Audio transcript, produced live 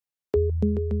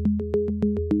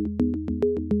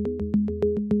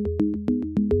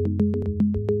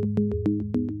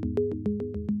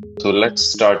So let's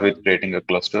start with creating a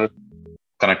cluster,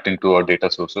 connecting to our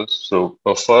data sources. So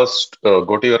first,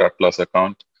 go to your Atlas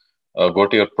account, go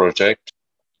to your project,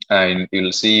 and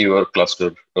you'll see your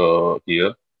cluster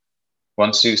here.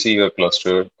 Once you see your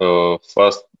cluster,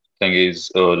 first thing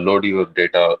is load your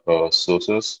data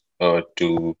sources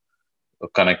to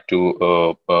connect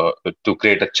to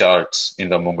create a charts in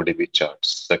the MongoDB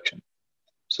charts section.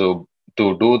 So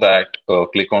to do that,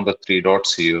 click on the three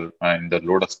dots here and the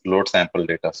load sample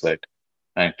data set,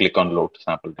 and click on load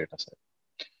sample data set.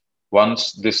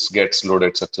 Once this gets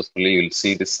loaded successfully, you'll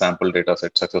see this sample data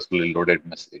set successfully loaded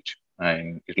message,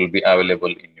 and it will be available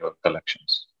in your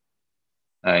collections.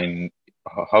 And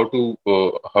how do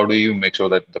you make sure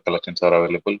that the collections are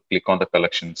available? Click on the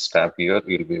collections tab here.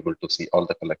 You'll be able to see all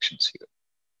the collections here.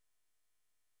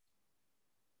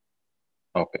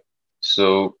 Okay,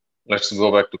 so let's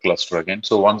go back to cluster again.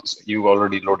 So once you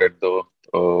already loaded the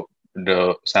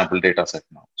sample data set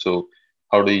now. So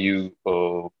how do you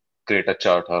create a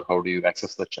chart, or how do you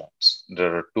access the charts?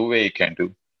 There are two ways you can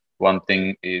do. One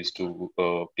thing is to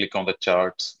click on the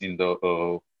charts in the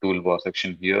toolbar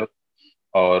section here,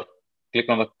 or click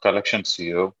on the collections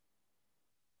here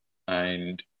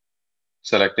and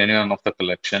select any one of the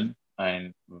collection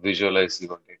and visualize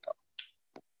your data.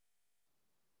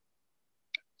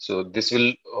 So this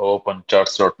will open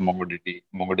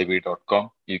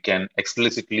charts.mongodb.com. You can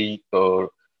explicitly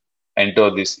enter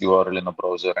this URL in a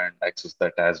browser and access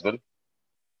that as well.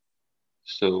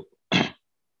 So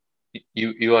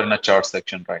you are in a chart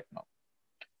section right now.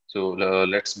 So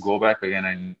let's go back again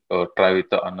and try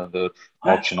with another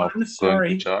option of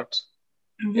going to charts.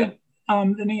 Yeah.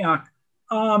 Vinayaka,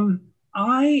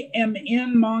 I am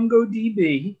in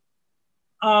MongoDB.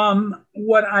 I'm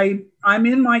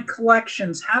in my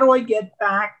collections. How do I get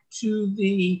back to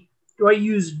do I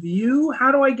use view?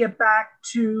 How do I get back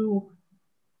to,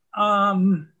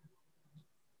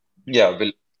 Yeah,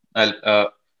 we'll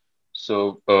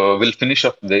finish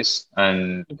up this,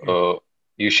 and okay.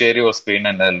 You share your screen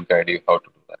and I'll guide you how to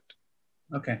do that.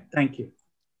 Okay, thank you.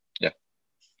 Yeah.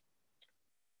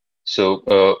 So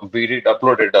we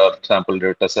uploaded our sample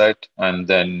data set, and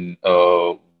then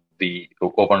we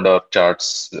opened our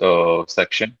charts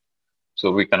section.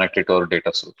 So we connected to our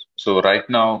data source. So right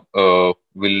now,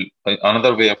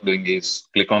 another way of doing is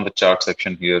click on the chart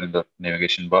section here in the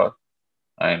navigation bar.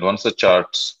 And once the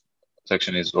charts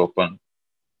section is open,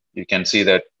 you can see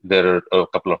that there are a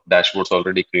couple of dashboards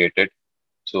already created.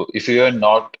 So if you are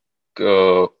not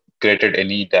created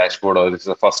any dashboard, or this is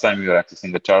the first time you are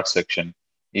accessing the chart section,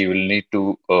 you will need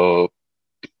to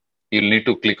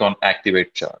click on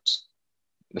activate charts.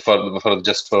 This is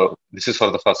for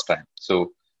the first time.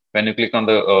 So when you click on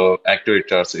the activate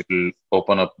charts, it will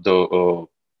open up the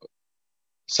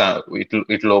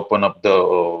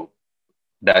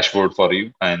dashboard for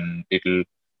you, and it will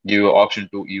give you an option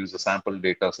to use a sample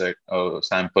data set,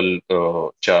 sample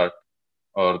chart,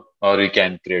 or you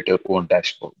can create your own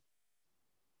dashboard.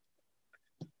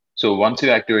 So once you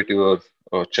activate your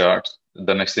charts,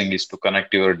 the next thing is to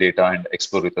connect your data and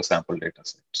explore with the sample data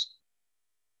sets.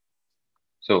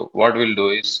 So what we'll do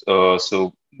is,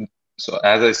 so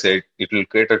as I said, it will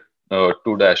create two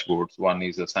dashboards. One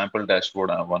is a sample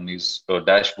dashboard, and one is a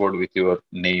dashboard with your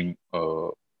name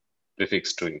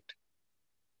prefixed to it.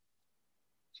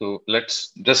 So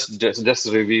let's just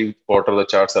review what are the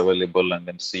charts available, and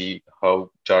then see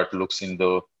how chart looks in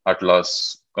the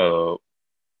Atlas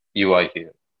UI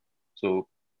here. So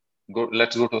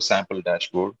let's go to sample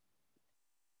dashboard,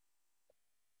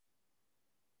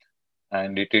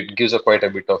 and it gives quite a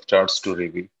bit of charts to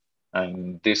review.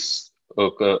 And this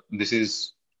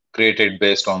is created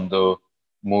based on the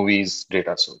movies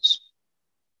data source.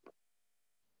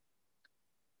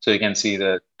 So you can see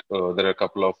that there are a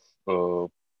couple of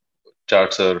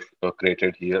charts are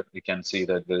created here. You can see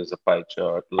that there is a pie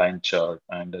chart, line chart,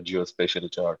 and a geospatial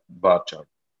chart, bar chart.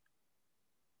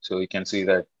 So you can see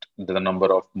that the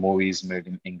number of movies made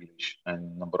in English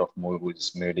and number of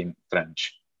movies made in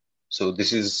French. So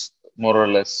this is more or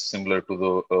less similar to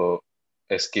the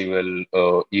SQL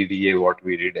EDA, what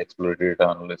we did, exploratory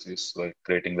data analysis, like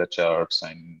creating the charts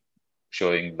and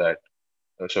showing the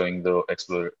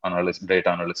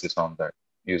data analysis on that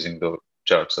using the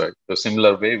charts, right? The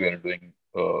similar way we are doing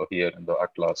here in the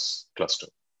Atlas cluster.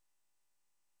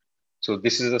 So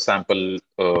this is a sample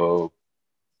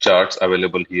charts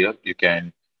available here. You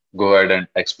can go ahead and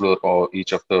explore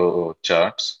each of the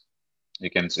charts. You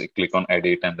can click on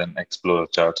edit and then explore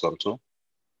charts also.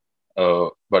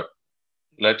 But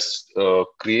let's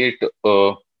create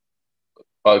our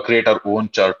own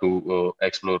chart to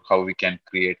explore how we can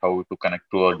how to connect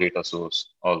to our data source,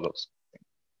 all those things.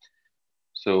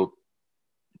 So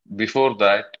before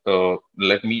that,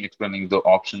 let me explaining the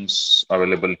options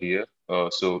available here.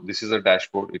 So this is a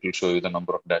dashboard. It will show you the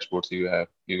number of dashboards you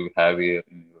have here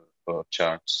in your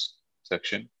charts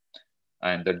section,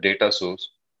 and the data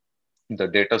source. The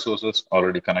data source is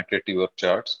already connected to your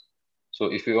charts. So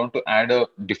if you want to add a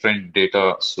different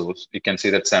data source, you can see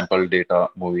that sample data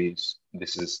movies.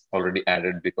 This is already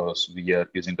added because we are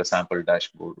using the sample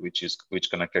dashboard, which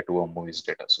connected to a movies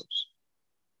data source.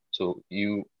 So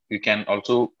you can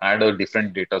also add a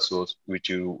different data source which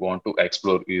you want to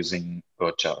explore using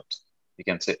your charts. You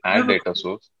can say I add have a, data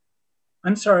source.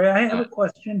 I'm sorry, I have Uh, a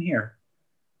question here.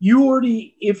 You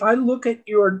already, if I look at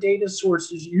your data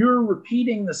sources, you're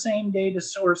repeating the same data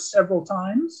source several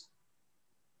times.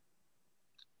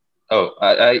 oh,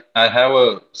 I have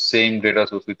a same data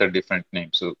source with a different name.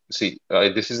 So see,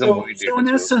 this is a movie So data in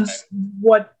source. essence,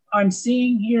 what I'm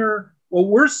seeing here, what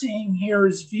we're seeing here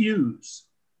is views.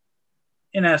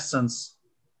 In essence,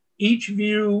 each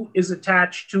view is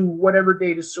attached to whatever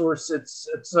data source it's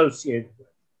associated with.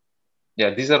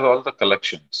 Yeah, these are all the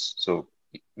collections. So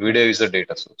video is a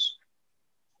data source.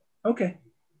 Okay,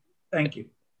 thank you.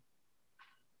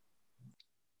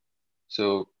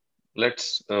 So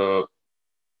let's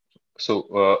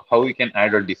how we can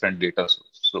add a different data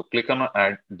source. So click on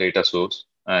add data source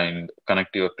and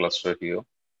connect your cluster here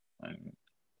and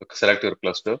select your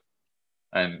cluster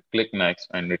and click next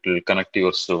and it will connect to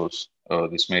your source.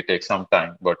 This may take some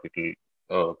time, but it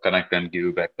will connect and give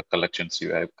you back the collections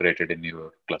you have created in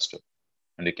your cluster.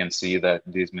 And you can see that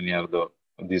these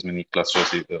many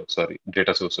clusters,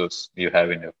 data sources you have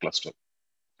in your cluster.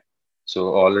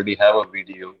 So I already have a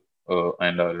video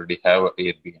and I already have a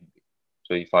Airbnb.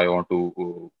 So if I want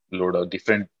to load a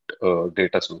different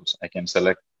data source, I can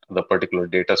select the particular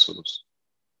data source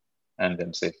and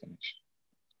then say finish.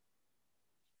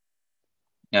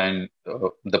 And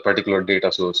the particular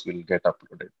data source will get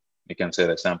uploaded. You can say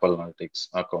the sample analytics,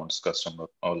 accounts, customer,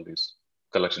 all these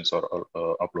collections are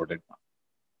uploaded now.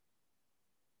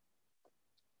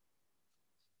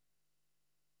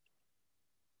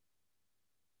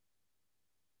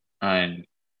 And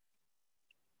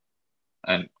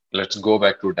and let's go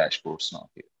back to dashboards now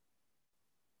here.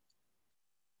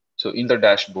 So in the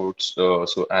dashboards,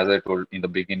 so as I told in the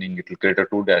beginning, it will create a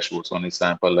two dashboards. One is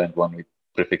sample and one with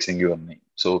prefixing your name.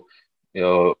 So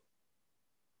uh,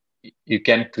 you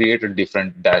can create a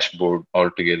different dashboard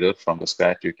altogether from the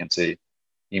scratch. You can say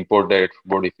import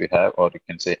dashboard if you have, or you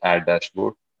can say add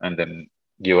dashboard and then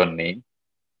give a name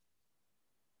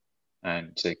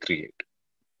and say create.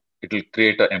 It will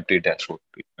create an empty dashboard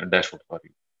for you.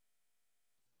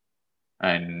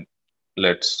 And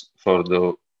let's for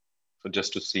the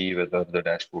just to see whether the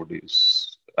dashboard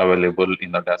is available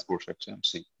in the dashboard section.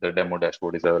 See, the demo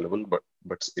dashboard is available,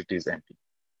 but it is empty.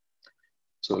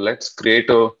 So let's create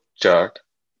a chart.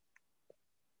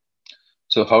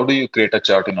 So how do you create a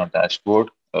chart in a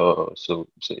dashboard? So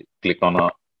say click on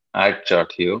a add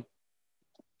chart here,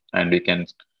 and you can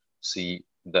see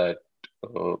that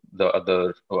the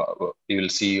other you will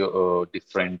see a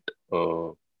different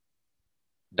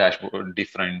dashboard,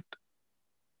 different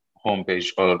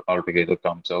homepage or altogether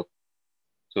comes up.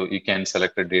 So you can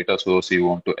select a data source you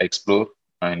want to explore,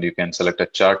 and you can select a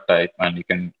chart type, and you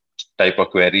can type a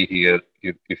query here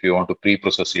if you want to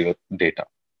pre-process your data.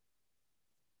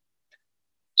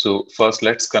 So first,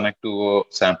 let's connect to a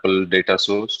sample data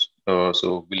source.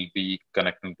 So we'll be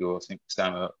connecting to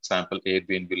a sample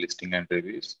Airbnb listing and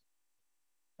reviews,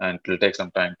 and it will take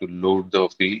some time to load the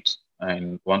fields.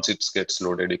 And once it gets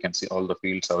loaded, you can see all the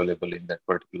fields available in that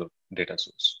particular data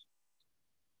source.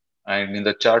 And in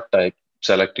the chart type,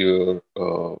 select your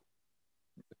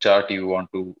chart you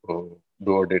want to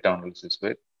do a data analysis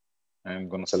with. I'm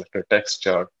going to select a text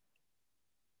chart.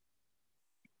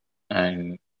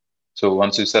 And so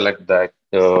once you select that,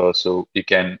 so you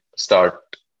can start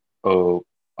uh,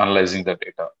 analyzing the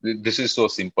data. This is so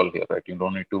simple here, right? You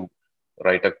don't need to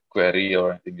write a query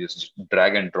or anything. Just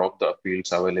drag and drop the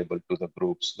fields available to the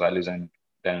groups, values, and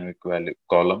dynamic value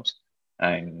columns,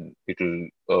 and it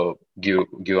will give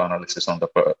analysis on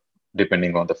the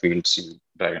depending on the fields you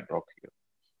drag and drop here.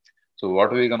 So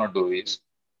what we're gonna do is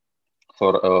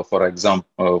for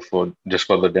example, for just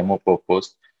for the demo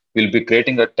purpose, we'll be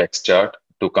creating a text chart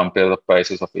to compare the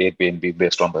prices of Airbnb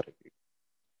based on the review.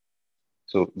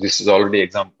 So this is already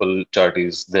example chart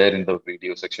is there in the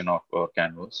video section of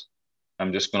Canvas.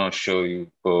 I'm just going to show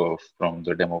you from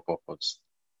the demo purpose.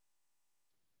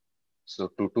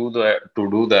 So to do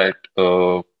that,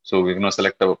 so we're going to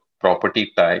select a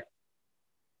property type,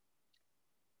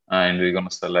 and we're going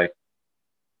to select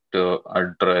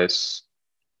address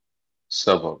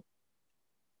suburb.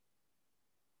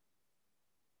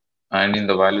 And in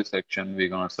the value section, we're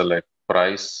going to select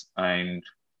price and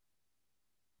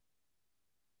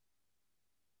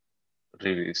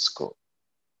review score,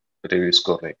 review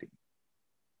score rating.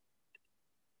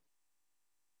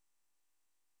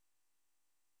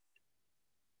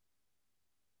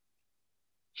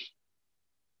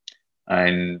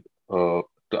 And to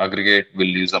aggregate, we'll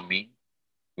use a mean.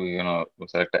 We're going to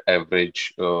select the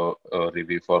average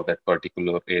review for that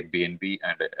particular Airbnb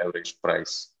and the average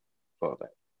price for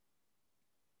that.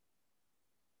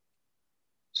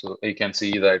 So you can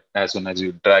see that as soon as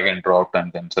you drag and drop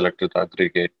and then select the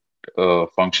aggregate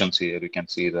functions here, you can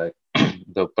see that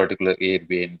the particular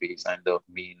Airbnbs and the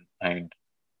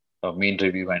mean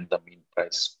review and the mean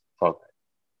price for that.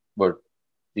 But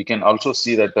you can also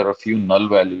see that there are a few null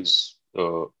values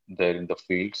there in the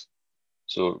fields.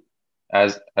 So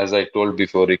as I told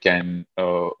before, you can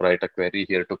write a query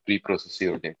here to pre-process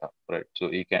your data, right?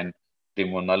 So you can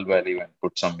remove null value and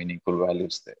put some meaningful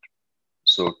values there.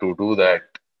 So to do that,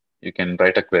 you can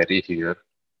write a query here.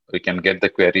 You can get the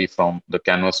query from the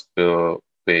Canvas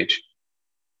page.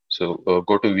 So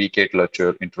go to VK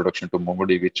lecture, Introduction to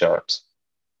MongoDB Charts,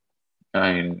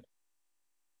 and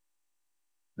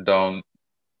down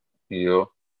here,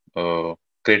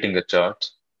 creating a chart,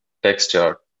 text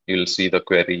chart, you'll see the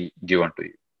query given to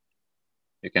you.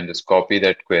 You can just copy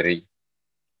that query,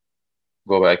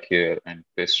 go back here and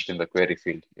paste it in the query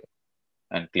field here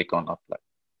and click on apply.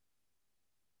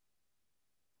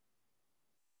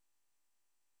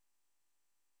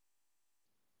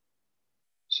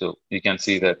 So you can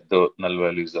see that the null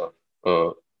values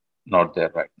are not there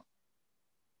right now.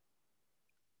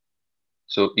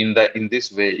 So in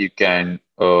this way, you can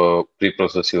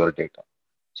pre-process your data.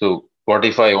 So what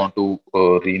if I want to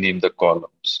rename the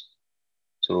columns?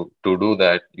 So to do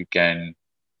that, you can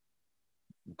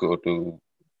go to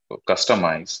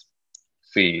customize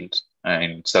fields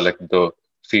and select the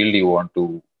field you want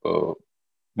to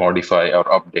modify or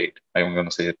update. I'm going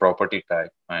to say property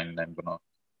type, and I'm going to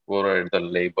override the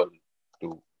label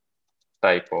to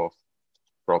type of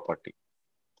property.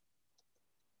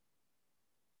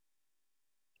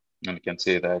 And you can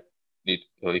say that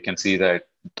you can see that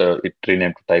it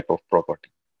renamed to type of property.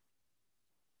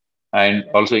 And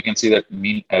also you can see that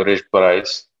mean average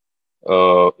price.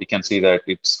 You can see that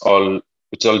it's all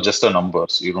just a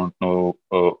numbers. You don't know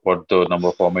what the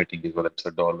number formatting is, whether it's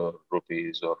a dollar,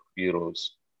 rupees, or euros.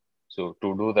 So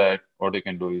to do that, what you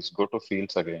can do is go to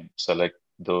fields again, select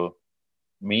the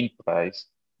mean price,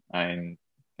 and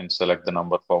select the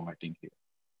number formatting here.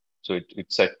 So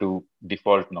it's set to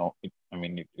default now.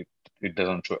 It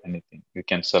doesn't show anything. You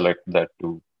can select that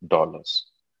to dollars,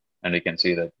 and you can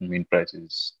see that mean price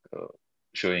is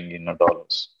showing in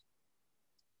dollars.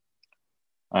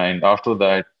 And after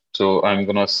that, so I'm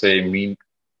gonna say mean.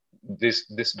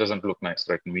 This doesn't look nice,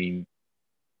 right? Mean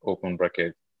open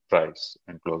bracket price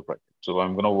and close bracket. So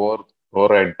I'm gonna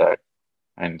override that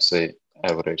and say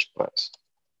average price.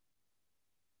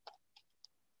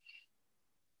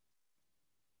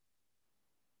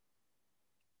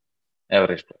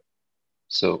 Average price.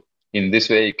 So in this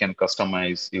way, you can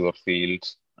customize your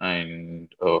fields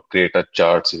and create a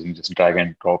charts. You can just drag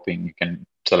and dropping. You can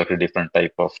select a different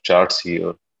type of charts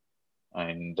here,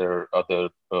 and there are other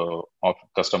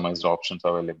customized options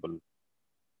available.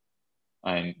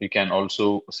 And you can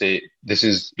also say this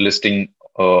is listing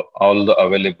all the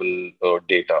available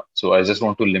data. So I just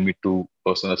want to limit to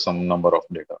some number of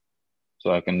data.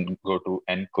 So I can go to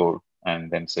encode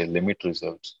and then say limit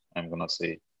results. I'm gonna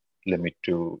say limit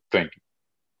to 20.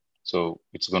 So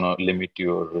it's going to limit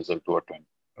your result to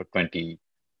a 20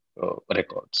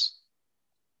 records.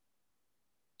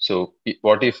 So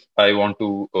what if I want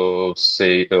to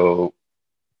say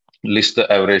list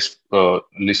the average,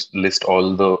 list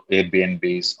all the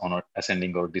Airbnbs on an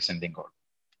ascending or descending order?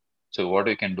 So what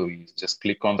you can do is just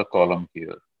click on the column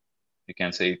here. You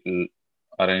can say it will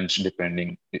arrange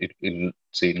depending. It will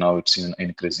see now it's in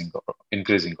increasing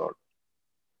order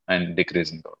and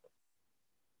decreasing order.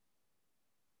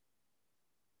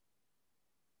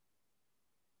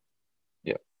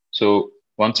 Yeah. So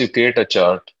once you create a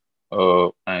chart,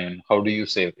 and how do you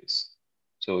save this?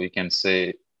 So you can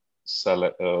say,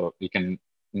 you can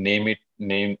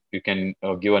you can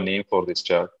give a name for this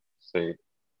chart, say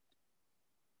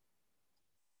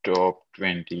top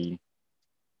 20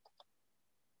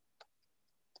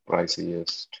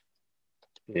 priciest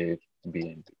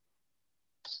Airbnb.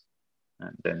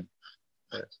 And then,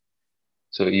 yes.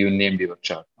 So you named your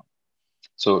chart now.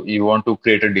 So you want to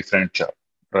create a different chart,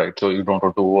 right? So you don't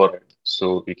want to override.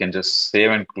 So you can just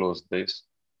save and close this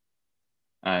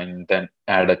and then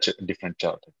add a different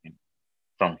chart again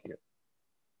from here.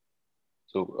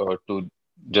 So to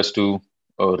Just to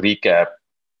recap,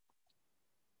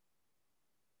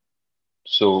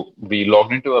 so we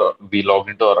logged into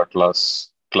our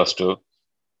Atlas cluster,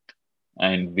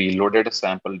 and we loaded a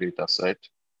sample data set,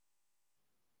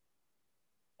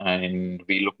 and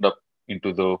we looked up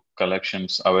into the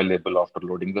collections available after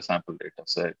loading the sample data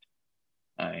set.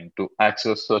 And to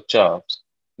access the charts,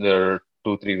 there are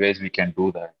two, three ways we can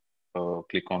do that.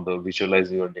 Click on the visualize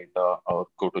your data, or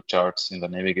go to charts in the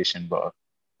navigation bar,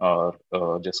 or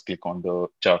just click on the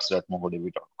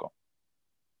charts.mongodb.com.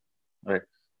 Right.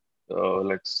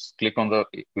 Let's click on the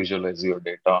visualize your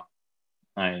data.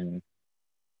 And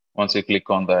once you click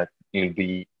on that, you'll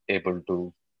be able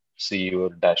to see your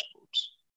dashboard.